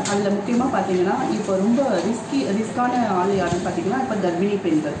 இப்போ அதில் முக்கியமாக பார்த்தீங்கன்னா இப்போ ரொம்ப ரிஸ்கான ஆள் யாருன்னு பார்த்தீங்கன்னா இப்போ கர்ப்பிணி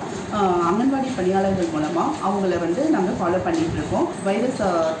பெண்கள். அங்கன்வாடி பணியாளர்கள் மூலமாக அவங்கள நாங்கள் ஃபாலோ பண்ணிகிட்டு இருக்கோம். வைரஸ்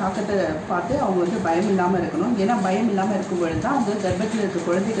தாக்கத்தை பார்த்து அவங்க பயம் இல்லாமல் இருக்கணும். ஏன்னா பயம் இல்லாமல் இருக்கும் பொழுது தான் அந்த கர்ப்பத்தில் இருக்க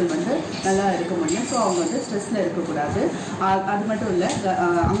குழந்தைகள் நல்லா இருக்க முடியும். ஸோ அவங்க ஸ்ட்ரெஸ்ஸில் இருக்கக்கூடாது. அது மட்டும் இல்லை,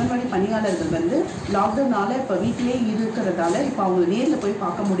 அங்கன்வாடி பணியாளர்கள் லாக்டவுனால் இப்போ வீட்டிலே இருக்கிறதால இப்போ அவங்க நேரில் போய்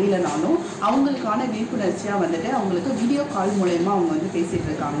பார்க்க முடியலனாலும் அவங்களுக்கான விழிப்புணர்ச்சியாக அவங்களுக்கு வீடியோ கால் மூலயமா அவங்க பேசிகிட்டு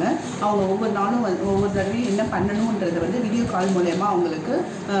இருக்காங்க. அவங்க ஒவ்வொரு நாளும் ஒவ்வொரு தடவையும் என்ன பண்ணணுன்றதை வீடியோ கால் மூலயமா அவங்களுக்கு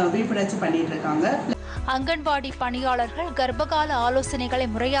விழிப்புணர்ச்சி பண்ணிட்டு இருக்காங்க. அங்கன்வாடி பணியாளர்கள் கர்ப்பகால ஆலோசனைகளை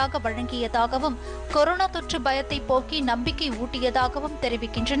முறையாக வழங்கியதாகவும் கொரோனா தொற்று பயத்தை போக்கி நம்பிக்கை ஊட்டியதாகவும்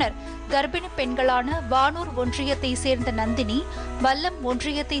தெரிவிக்கின்றனர் கர்ப்பிணி பெண்களான வானூர் ஒன்றியத்தை சேர்ந்த நந்தினி, வல்லம்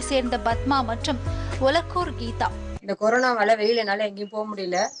ஒன்றியத்தை சேர்ந்த பத்மா மற்றும் ஒலக்கூர் கீதா. இந்த கொரோனாவால வெளியிலனால எங்கேயும் போக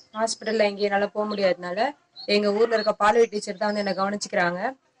முடியல, ஹாஸ்பிட்டல்ல எங்கேயும் என்னால போக முடியாதனால எங்க ஊர்ல இருக்க பால்வழி டீச்சர் தான் என்னை கவனிச்சுக்கிறாங்க.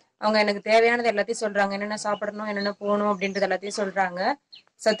 அவங்க எனக்கு தேவையானது எல்லாத்தையும் சொல்றாங்க, என்னென்ன சாப்பிடணும், என்னென்ன போகணும் அப்படின்றது எல்லாத்தையும் சொல்றாங்க.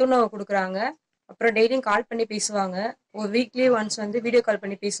 சத்துணவு கொடுக்குறாங்க. அப்புறம் டெய்லியும் கால் பண்ணி பேசுவாங்க. ஒரு வீக்லி ஒன்ஸ் வீடியோ கால்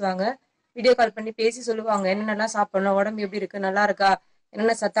பண்ணி பேசுவாங்க. வீடியோ கால் பண்ணி பேசி சொல்லுவாங்க என்னென்னலாம் சாப்பிடணும், உடம்பு எப்படி இருக்கு, நல்லா இருக்கா,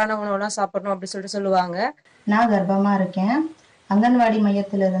 என்னென்ன சத்தான உணவுலாம் சாப்பிடணும் அப்படின்னு சொல்லுவாங்க. நான் கர்ப்பமா இருக்கேன். அங்கன்வாடி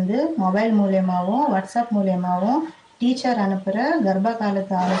மையத்திலிருந்து மொபைல் மூலியமாகவும் வாட்ஸ்அப் மூலியமாகவும் டீச்சர் அனுப்புகிற கர்ப்ப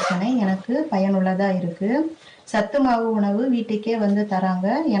காலத்து ஆலோசனை எனக்கு பயனுள்ளதாக இருக்குது. சத்து மாவு உணவு வீட்டுக்கே தராங்க.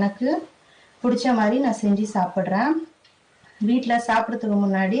 எனக்கு பிடிச்ச மாதிரி நான் செஞ்சு சாப்பிட்றேன். வீட்டில் சாப்பிட்றதுக்கு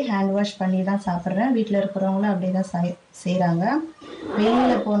முன்னாடி ஹேண்ட் வாஷ் பண்ணி தான் சாப்பிட்றேன். வீட்டில் இருக்கிறவங்களும் அப்படி தான் செய்கிறாங்க.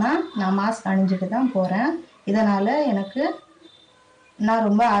 வெளியில் போனால் நான் மாஸ்க் அணிஞ்சிட்டு தான் போகிறேன். இதனால் நான்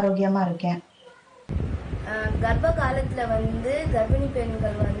ரொம்ப ஆரோக்கியமாக இருக்கேன். கர்ப்ப காலத்தில் கர்ப்பிணி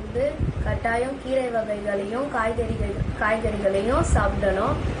பெண்கள் கட்டாயம் கீரை வகைகளையும் காய்கறிகளையும்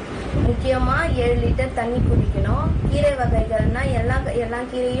சாப்பிடணும். முக்கியமாக 7 லிட்டர் தண்ணி குடிக்கணும். கீரை வகைகள்னா எல்லா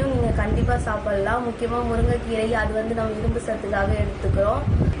கீரையும் நீங்கள் கண்டிப்பாக சாப்பிடலாம். முக்கியமாக முருங்கைக்கீரை, அது நம்ம இரும்பு சத்துக்காக எடுத்துக்கிறோம்.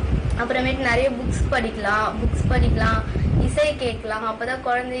 அப்புறமேட்டு நிறைய புக்ஸ் படிக்கலாம். இசை கேட்கலாம். அப்பதான்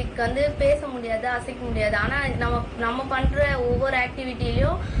குழந்தைக்கு வந்து பேச முடியாது, அசைக்க முடியாது. ஆனால் நம்ம பண்ணுற ஒவ்வொரு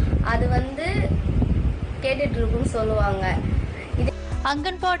ஆக்டிவிட்டிலையும் அது வந்து கேட்டுட்டு இருக்குன்னு சொல்லுவாங்க.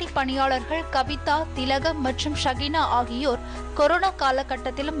 அங்கன்வாடி பணியாளர்கள் கவிதா, திலகம் மற்றும் ஷகினா ஆகியோர் கொரோனா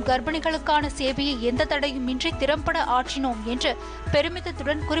காலகட்டத்திலும் கர்ப்பிணிகளுக்கான சேவையை எந்த தடையுமின்றி திறம்பட ஆற்றினோம் என்று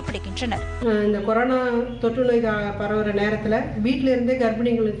பெருமிதத்துடன் குறிப்பிடுகின்றனர். இந்த கொரோனா தொற்று நோய் பரவுற நேரத்தில் வீட்டிலிருந்தே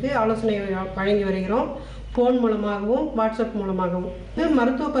கர்ப்பிணிகளுக்கு ஆலோசனை வழங்கி வருகிறோம். ஃபோன் மூலமாகவும் வாட்ஸ்அப் மூலமாகவும்.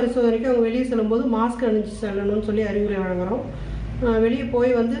 மருத்துவ பரிசோதனைக்கு அவங்க வெளியே செல்லும்போது மாஸ்க் அணிஞ்சு செல்லணும்னு சொல்லி அறிவுரை வழங்குகிறோம். வெளியே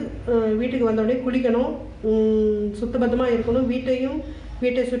போய் வந்து வீட்டுக்கு வந்தோடனே குளிக்கணும், சுத்தபத்தமாக இருக்கணும்,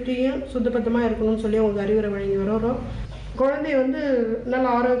 வீட்டை சுற்றியும் சுத்தபத்தமாக இருக்கணும்னு சொல்லி அவங்க அறிவுரை வழங்கி வரோம். குழந்தை வந்து நல்ல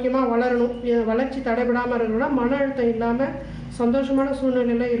ஆரோக்கியமாக வளரணும், வளர்ச்சி தடைபடாமல் இருக்கணும்னா மன அழுத்தம் இல்லாமல் சந்தோஷமான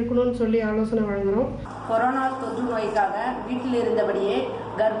சூழ்நிலையில் இருக்கணும்னு சொல்லி ஆலோசனை வழங்குகிறோம். கொரோனா தொற்று நோய்க்காக வீட்டில் இருந்தபடியே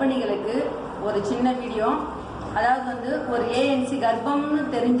கர்ப்பிணிகளுக்கு ஒரு சின்ன வீடியோ, அதாவது வந்து ஒரு ஏஎன்சி கர்ப்பம்னு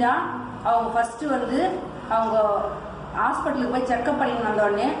தெரிஞ்சால் அவங்க ஃபஸ்ட்டு வந்து அவங்க ஹாஸ்பிட்டலுக்கு போய் செக்கப் பண்ணி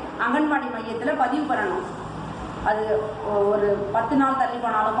வந்தோடனே அங்கன்வாடி மையத்தில் பதிவு பண்ணணும். அது ஒரு 10 நாள் தள்ளி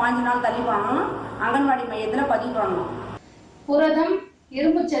போனாலும் 5 நாள் தள்ளி போனாலும் அங்கன்வாடி மையத்தில் பதிவு பண்ணணும். புரதம்,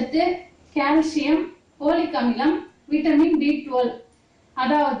 இரும்புச்சத்து, கால்சியம், போலிக் அமிலம், விட்டமின் B12.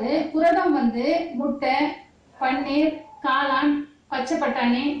 அதாவது புரதம் வந்து முட்டை, பன்னீர், காளான், பச்சை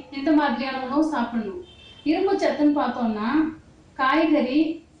பட்டாணி இந்த மாதிரியான உணவு சாப்பிடணும். இரும்பு சத்துன்னு பார்த்தோம்னா காய்கறி,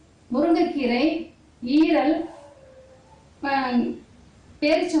 முருங்கைக்கீரை, ஈரல்,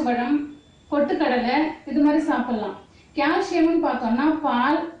 பேரிச்சம்பழம், பொட்டுக்கடலை இது மாதிரி சாப்பிடலாம். கால்சியம்னு பார்த்தோம்னா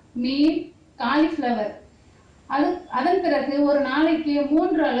பால், மீன், காலிஃப்ளவர். அதன் பிறகு ஒரு நாளைக்கு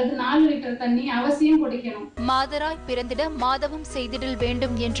 3 அல்லது 4 லிட்டர் தண்ணி அவசியம் குடிக்கணும். மாதராய் பிறந்திட மாதவம் செய்திடல்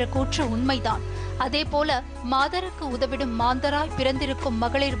வேண்டும் என்ற கூற்று உண்மைதான். அதேபோல மாதருக்கு உதவிடும் மாந்தராய் பிறந்திருக்கும்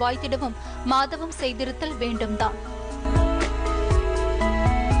மகளிர் வாய்த்திடவும் மாதவம் செய்திருத்தல் வேண்டும்தான்.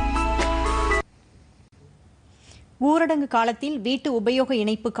 ஊரடங்கு காலத்தில் வீட்டு உபயோக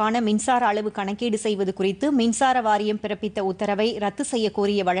இணைப்புக்கான மின்சார அளவு கணக்கீடு செய்வது குறித்து மின்சார வாரியம் பிறப்பித்த உத்தரவை ரத்து செய்ய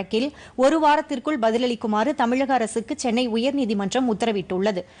கோரிய வழக்கில் 1 வாரத்திற்குள் பதிலளிக்குமாறு தமிழக அரசுக்கு சென்னை உயர்நீதிமன்றம்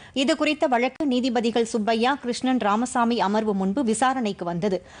உத்தரவிட்டுள்ளது. இதுகுறித்த வழக்கு நீதிபதிகள் சுப்பையா, கிருஷ்ணன், ராமசாமி அமர்வு முன்பு விசாரணைக்கு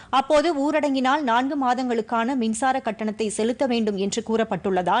வந்தது. அப்போது ஊரடங்கினால் 4 மாதங்களுக்கான மின்சார கட்டணத்தை செலுத்த வேண்டும் என்று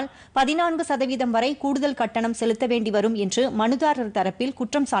கூறப்பட்டுள்ளதால் 14% வரை கூடுதல் கட்டணம் செலுத்த வேண்டி வரும் என்று மனுதாரர் தரப்பில்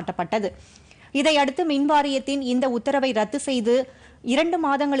குற்றம் சாட்டப்பட்டது. இதையடுத்து மின் வாரியத்தின் இந்த உத்தரவை ரத்து செய்து 2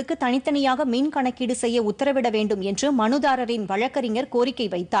 மாதங்களுக்கு தனித்தனியாக மின் கணக்கீடு செய்ய உத்தரவிட வேண்டும் என்று மனுதாரரின் வழக்கறிஞர் கோரிக்கை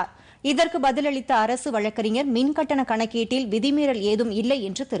வைத்தார். இதற்கு பதிலளித்த அரசு வழக்கறிஞர் மின் கட்டண கணக்கீட்டில் விதிமீறல் ஏதும் இல்லை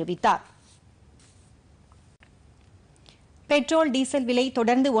என்று தெரிவித்தார். பெட்ரோல், டீசல் விலை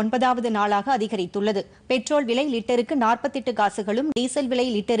தொடர்ந்து 9வது நாளாக அதிகரித்துள்ளது. பெட்ரோல் விலை லிட்டருக்கு 48 காசுகளும், டீசல் விலை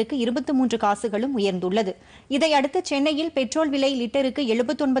லிட்டருக்கு 23 காசுகளும் உயர்ந்துள்ளது. இதையடுத்து சென்னையில் பெட்ரோல் விலை லிட்டருக்கு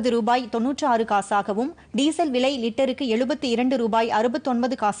 79 ரூபாய் 96 காசாகவும், டீசல் விலை லிட்டருக்கு 72 ரூபாய்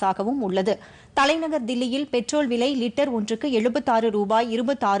 69 காசாகவும் உள்ளது. தலைநகர் தில்லியில் பெட்ரோல் விலை லிட்டர் ஒன்றுக்கு 76 ரூபாய்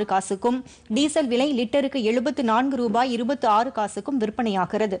 26 காசுக்கும், டீசல் விலை லிட்டருக்கு 74 ரூபாய் 26 காசுக்கும்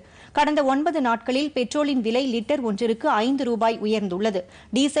விற்பனையாகிறது. கடந்த 9 நாட்களில் பெட்ரோலின் விலை லிட்டர் ஒன்றிற்கு 5 ரூபாய் உயர்ந்துள்ளது.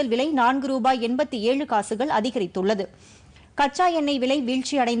 டீசல் விலை 4 ரூபாய் 87 காசுகள் அதிகரித்துள்ளது. கச்சா எண்ணெய் விலை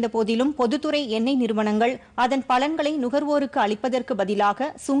வீழ்ச்சி அடைந்த போதிலும் பொதுத்துறை எண்ணெய் நிறுவனங்கள் அதன் பலன்களை நுகர்வோருக்கு அளிப்பதற்கு பதிலாக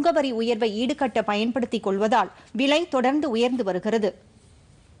சுங்கவரி உயர்வை ஈடுகட்ட பயன்படுத்திக் கொள்வதால் விலை தொடர்ந்து உயர்ந்து வருகிறது.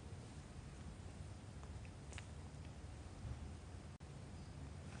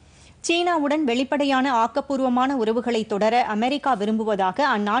 சீனாவுடன் வெளிப்படையான ஆக்கப்பூர்வமான உறவுகளை தொடர அமெரிக்கா விரும்புவதாக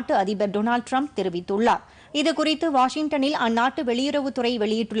அந்நாட்டு அதிபர் டொனால்டு டிரம்ப் தெரிவித்துள்ளார். இதுகுறித்து வாஷிங்டனில் அந்நாட்டு வெளியுறவுத்துறை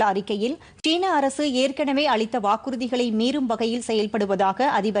வெளியிட்டுள்ள அறிக்கையில் சீன அரசு ஏற்கனவே அளித்த வாக்குறுதிகளை மீறும் வகையில் செயல்படுவதாக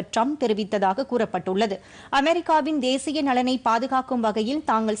அதிபர் டிரம்ப் தெரிவித்ததாக கூறப்பட்டுள்ளது. அமெரிக்காவின் தேசிய நலனை பாதுகாக்கும் வகையில்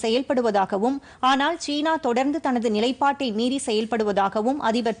தாங்கள் செயல்படுவதாகவும், ஆனால் சீனா தொடர்ந்து தனது நிலைப்பாட்டை மீறி செயல்படுவதாகவும்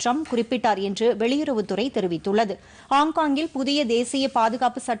அதிபர் டிரம்ப் குறிப்பிட்டார் என்று வெளியுறவுத்துறை தெரிவித்துள்ளது. ஹாங்காங்கில் புதிய தேசிய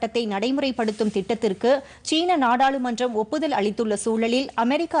பாதுகாப்பு சட்டத்தை நடைமுறைப்படுத்தும் திட்டத்திற்கு சீன நாடாளுமன்றம் ஒப்புதல் அளித்துள்ள சூழலில்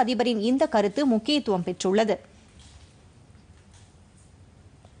அமெரிக்க அதிபரின் இந்த கருத்து முக்கியத்துவம் பெற்றுள்ளது.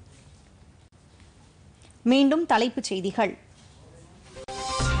 மீண்டும் தலைப்புச் செய்திகள்.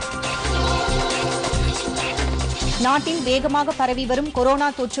 நாட்டில் வேகமாக பரவி வரும் கொரோனா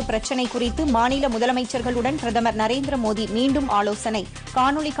தொற்று பிரச்சினை குறித்து மாநில முதலமைச்சர்களுடன் பிரதமர் நரேந்திர மோடி மீண்டும் ஆலோசனை.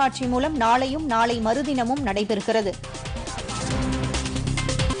 காணொலி காட்சி மூலம் நாளையும் நாளை மறுதினமும் நடைபெறுகிறது.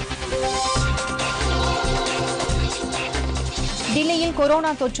 தில்லியில் கொரோனா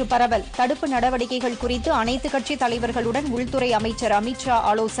தொற்று பரவல், தடுப்பு நடவடிக்கைகள் குறித்து அனைத்துக் கட்சி தலைவர்களுடன் உள்துறை அமைச்சர் அமித் ஷா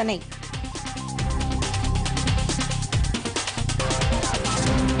ஆலோசனை.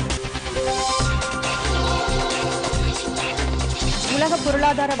 உலக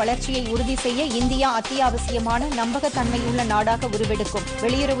பொருளாதார வளர்ச்சியை உறுதி செய்ய இந்தியா அத்தியாவசியமான நம்பகத்தன்மையுள்ள நாடாக உருவெடுக்கும்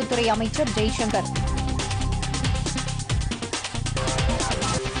வெளியுறவுத்துறை அமைச்சர் ஜெய்சங்கர்.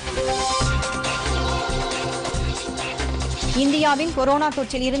 இந்தியாவில் கொரோனா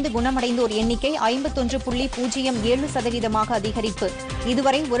தொற்றில் இருந்து குணமடைந்தோர் எண்ணிக்கை 51.07% அதிகரிப்பு.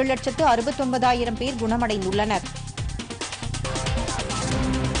 இதுவரை 1,69,000 பேர் குணமடைந்துள்ளனர்.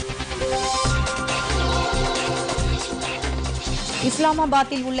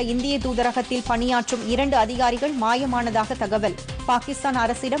 இஸ்லாமாபாத்தில் உள்ள இந்திய தூதரகத்தில் பணியாற்றும் 2 அதிகாரிகள் மாயமானதாக தகவல். பாகிஸ்தான்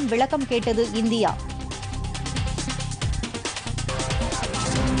அரசிடம் விளக்கம் கேட்டது இந்தியா.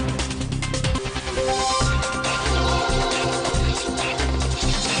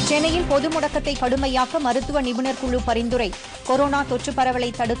 சென்னையில் பொது முடக்கத்தை கடுமையாக்க மருத்துவ நிபுணர் குழு பரிந்துரை. கொரோனா தொற்று பரவலை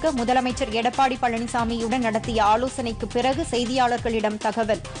தடுக்க முதலமைச்சர் எடப்பாடி பழனிசாமியுடன் நடத்திய ஆலோசனைக்கு பிறகு செய்தியாளர்களிடம்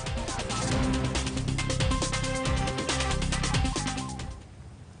தகவல்.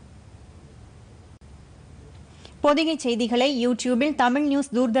 பொதிகை செய்திகளை யூடியூபில் தமிழ் நியூஸ்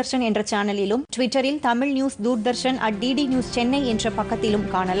தூர்தர்ஷன் என்ற சேனலிலும், ட்விட்டரில் Tamil news Doordarshan @DD news Chennai என்ற பக்கத்திலும்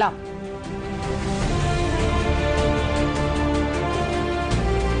காணலாம்.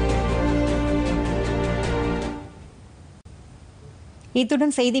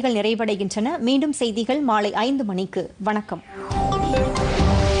 இத்துடன் செய்திகள் நிறைவடைகின்றன. மீண்டும் செய்திகள் மாலை 5 மணிக்கு. வணக்கம்.